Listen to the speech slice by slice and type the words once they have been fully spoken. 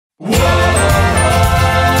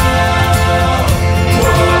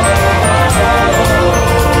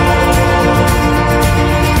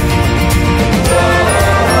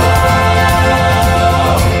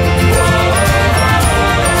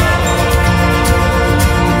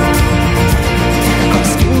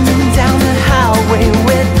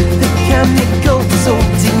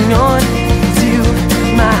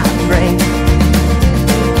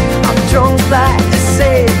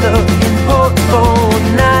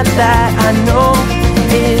I know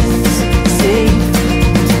is safe.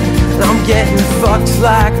 I'm getting fucked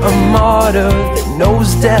like a martyr that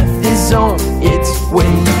knows death is on its way.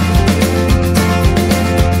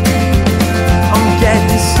 I'm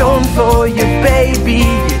getting stoned for you, baby.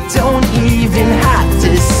 You don't even have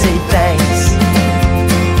to say thanks.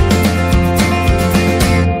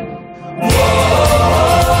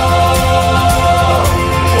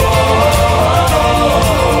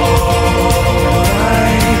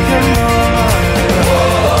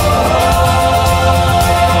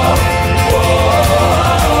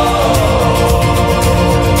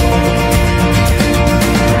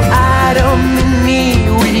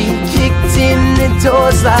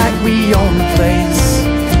 Doors like we own the place.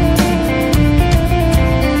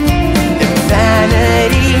 And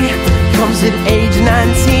vanity comes at age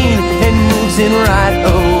 19 and moves in right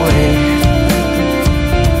away.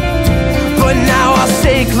 But now I'll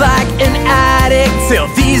shake like an addict till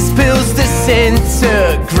these pills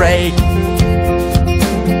disintegrate.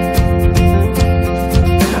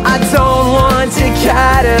 I don't want to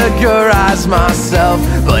categorize myself,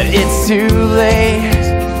 but it's too late.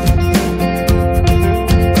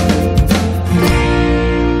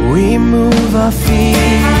 We move our feet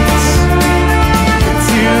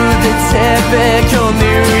to the typical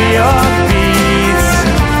New York beats.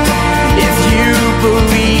 If you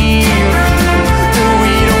believe that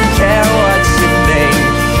we don't care what you think,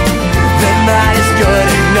 then that is good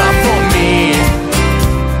enough for me.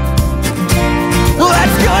 Well,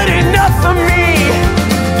 that's good enough for me.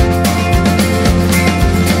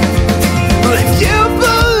 If you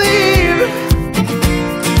believe,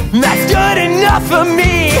 that's good enough for me.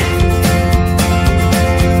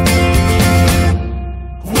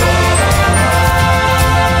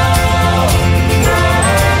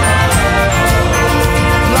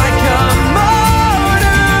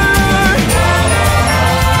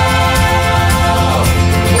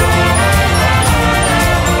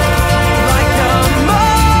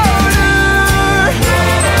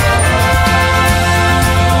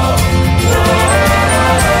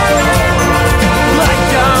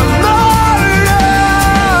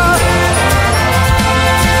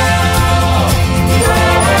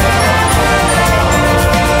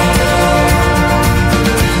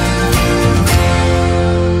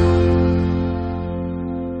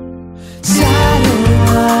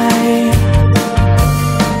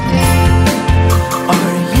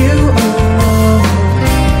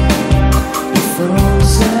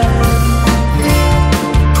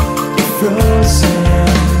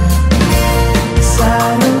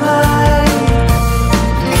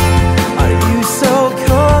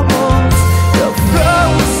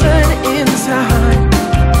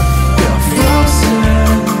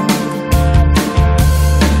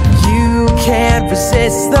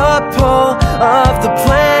 Resist the pull of the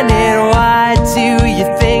planet. Why do you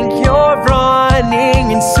think you're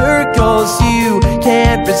running in circles? You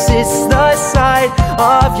can't resist the sight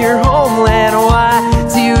of your homeland. Why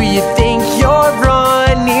do you think you're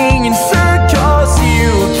running in circles?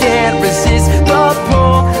 You can't resist the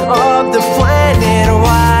pull of the planet.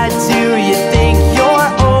 Why do you think your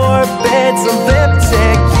orbit's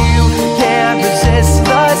elliptic? You can't resist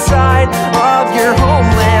the sight of your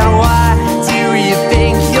homeland. Why you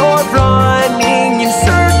think you're running in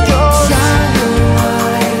circles?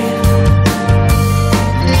 Satellite,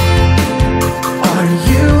 are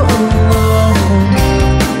you alone?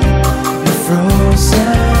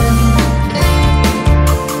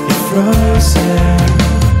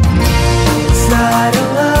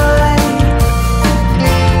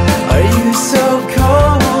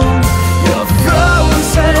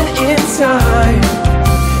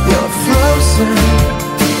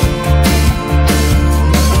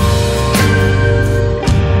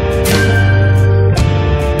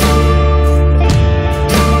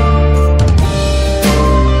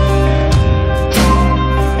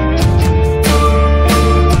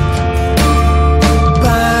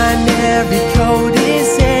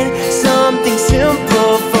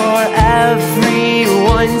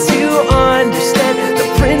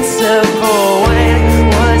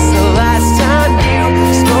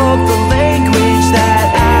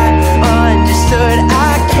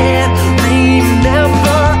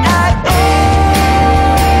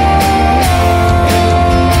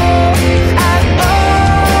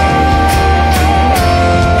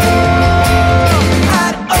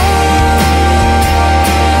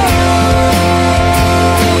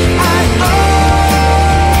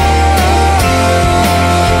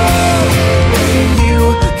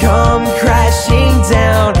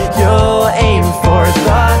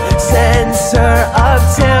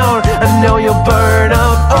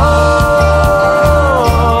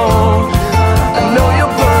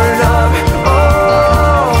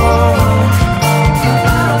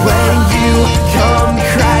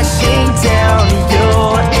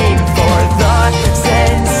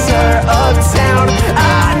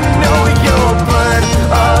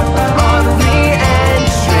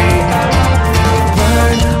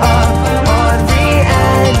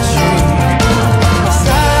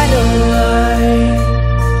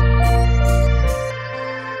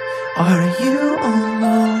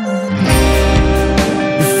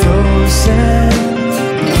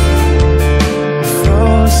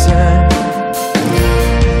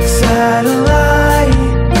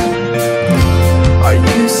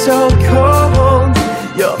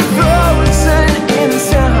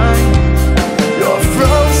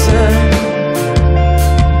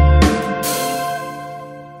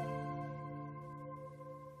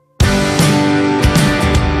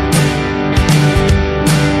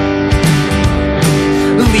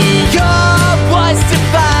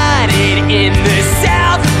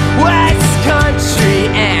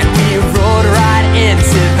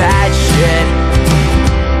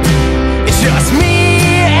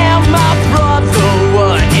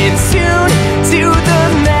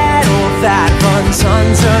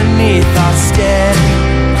 beneath our skin.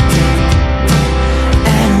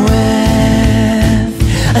 And with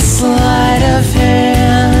a sleight of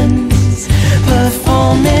hands,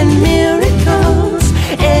 performing miracles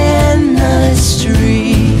in the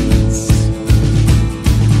streets.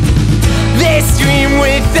 This dream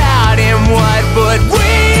without him, what would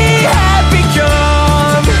we have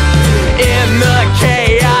become? In the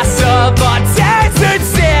chaos of our desert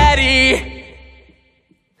city.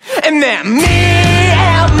 And then me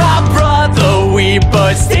and my brother, we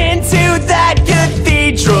burst into that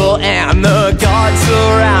cathedral, and the guards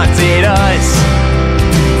surrounded us.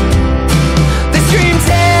 The scream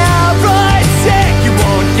terror sick, you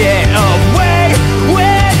won't get away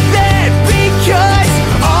with it, because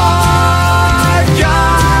our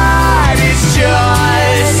God is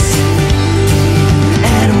just.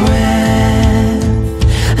 And with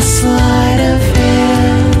a sleight of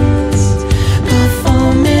hands,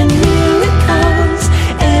 performing miracles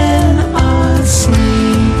in our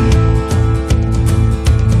sleep.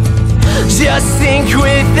 Just think,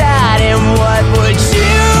 without him, what would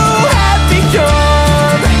you have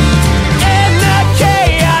become? In the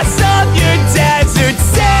chaos of your desert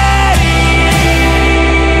city.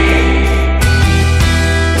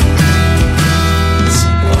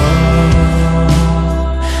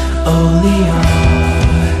 Oh, Liore,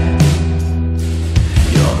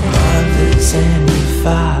 your mother's and your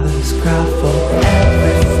father's cry for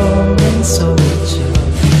every fallen soldier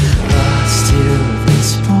lost to this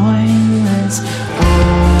pointless.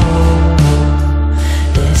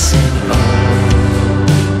 Listen,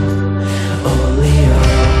 oh,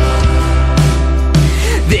 Liore.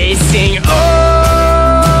 They sing, oh,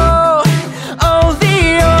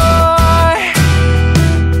 Liore.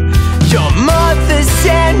 Your mothers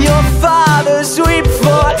and your fathers weep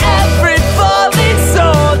for every fallen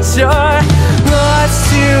soldier lost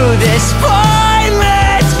to this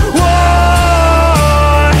pointless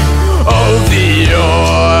war. Oh, Liore.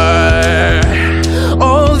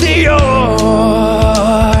 Oh, Liore.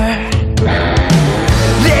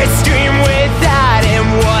 This dream without him,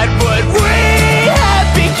 what would we have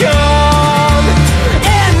become?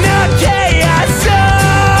 In the chaos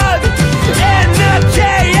of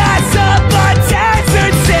our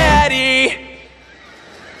desert city.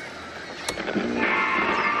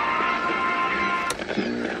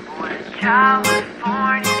 When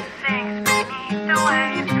California sinks beneath the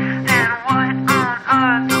waves, then what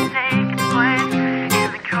on earth will take its place in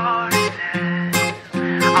the choruses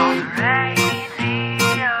on the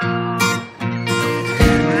radio?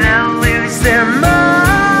 They'll lose their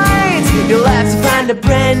minds. You'll have to find a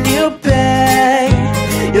brand new bag.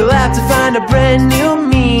 You'll have to find a brand new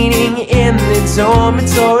meaning in the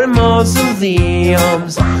dormitory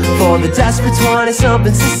mausoleums. For the desperate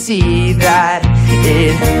 20-somethings to see that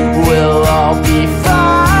it will all be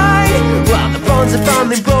fine, while the bones are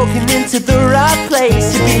finally broken into the right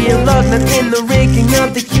place to be a lug nut in the rigging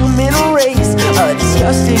of the human race. A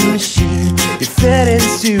disgusting machine you fit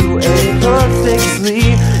into a perfect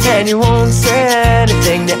sleep, and you won't say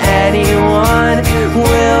anything to anyone,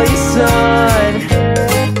 will you, son?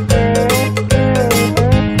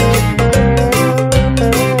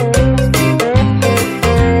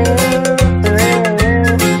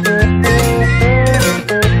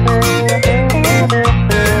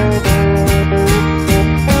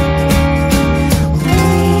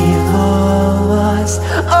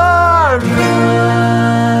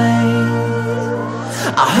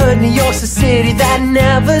 New York's a city that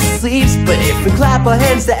never sleeps, but if we clap our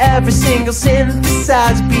hands to every single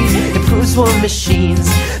synthesized beat, it proves we're machines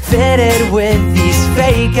fitted with these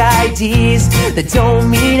fake IDs that don't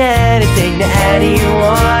mean anything to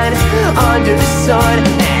anyone under the sun.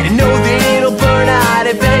 And I know that it'll burn out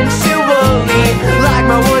eventually, like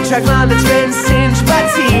my one-track mind that's been singed by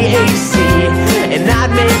THC, and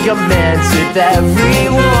I'd make amends with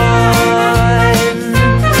everyone,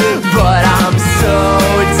 but I'm so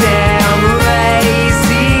damn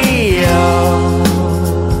lazy. Oh,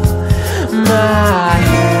 my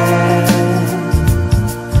head,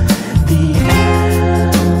 the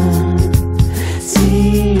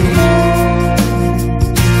empty head.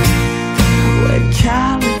 When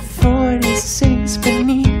California sinks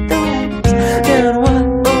beneath the waves, then what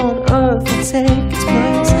on earth will take its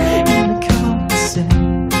place in the concert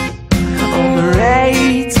on the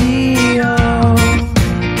radio?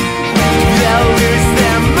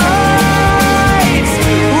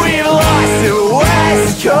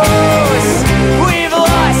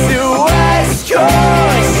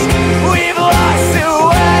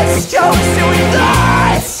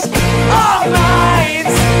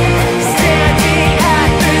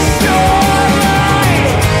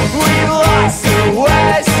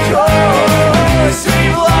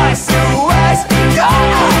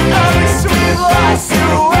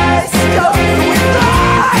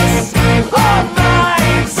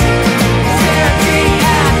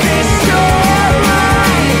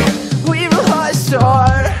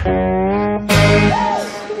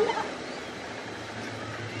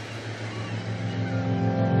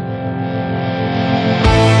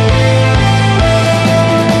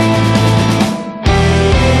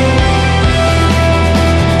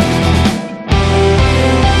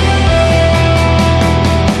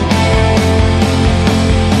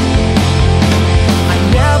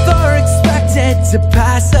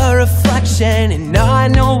 reflection and I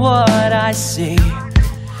know what I see.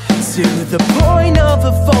 To the point of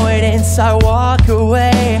avoidance, I walk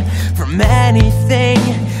away from anything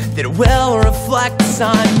that will reflect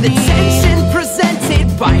on the tension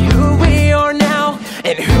presented by who we are now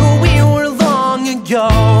and who we were long ago.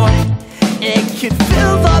 It could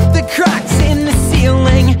fill up the cracks in the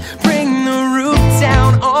ceiling, bring the roof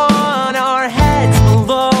down on our heads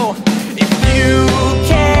below. If you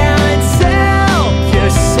can't help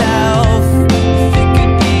yourself, it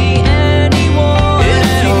could be anyone. If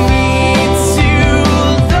you need to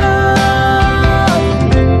love,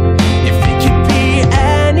 if it could be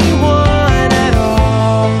anyone at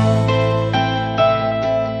all.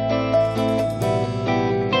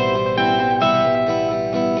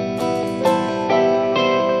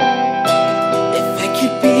 If it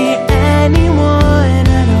could be anyone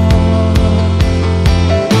at all.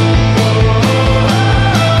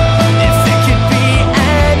 If it could be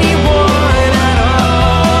anyone at all.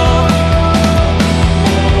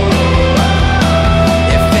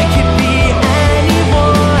 If it could be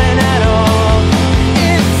anyone at all.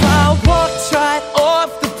 If I walked right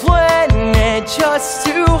off the planet just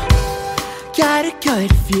to get a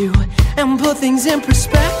good view and put things in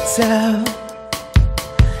perspective.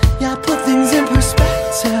 Yeah, put things in perspective.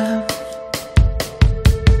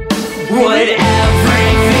 Would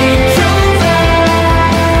everything collapse?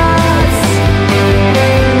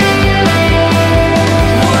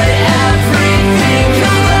 Would everything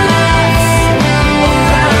collapse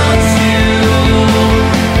around you?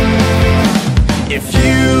 If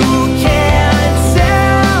you can't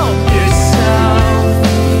help yourself,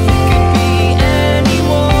 it could be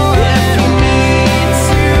anyone. If you need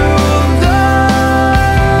to love,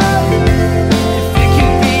 if it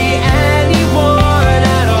could be anyone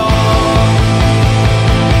at all.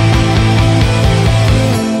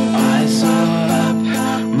 Eyes up,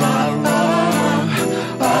 my love,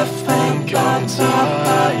 I think I'm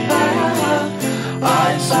dying.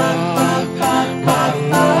 Eyes up, my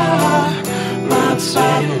love,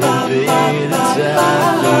 routine will be the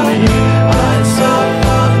death of me. Eyes up,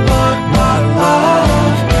 my love,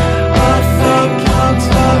 I think I'm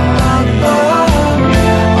dying.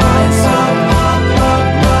 Eyes up, my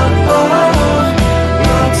love,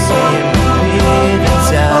 routine will be the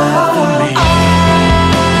death of me. Eyes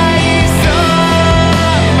up,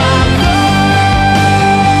 my love.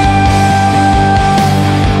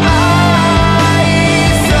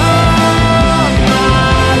 Eyes up, my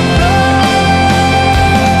love.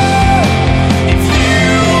 If you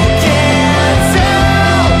can't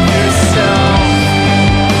help yourself,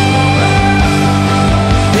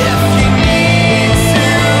 if you need to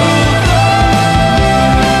love,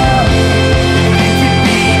 it could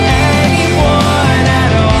be anyone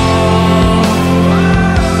at all.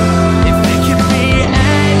 If it could be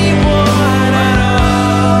anyone at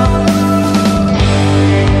all.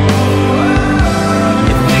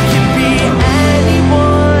 If it could be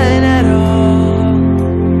anyone at all.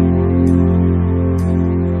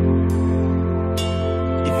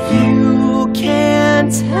 If you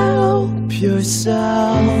can't help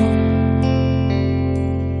yourself,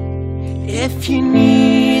 if you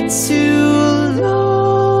need to love.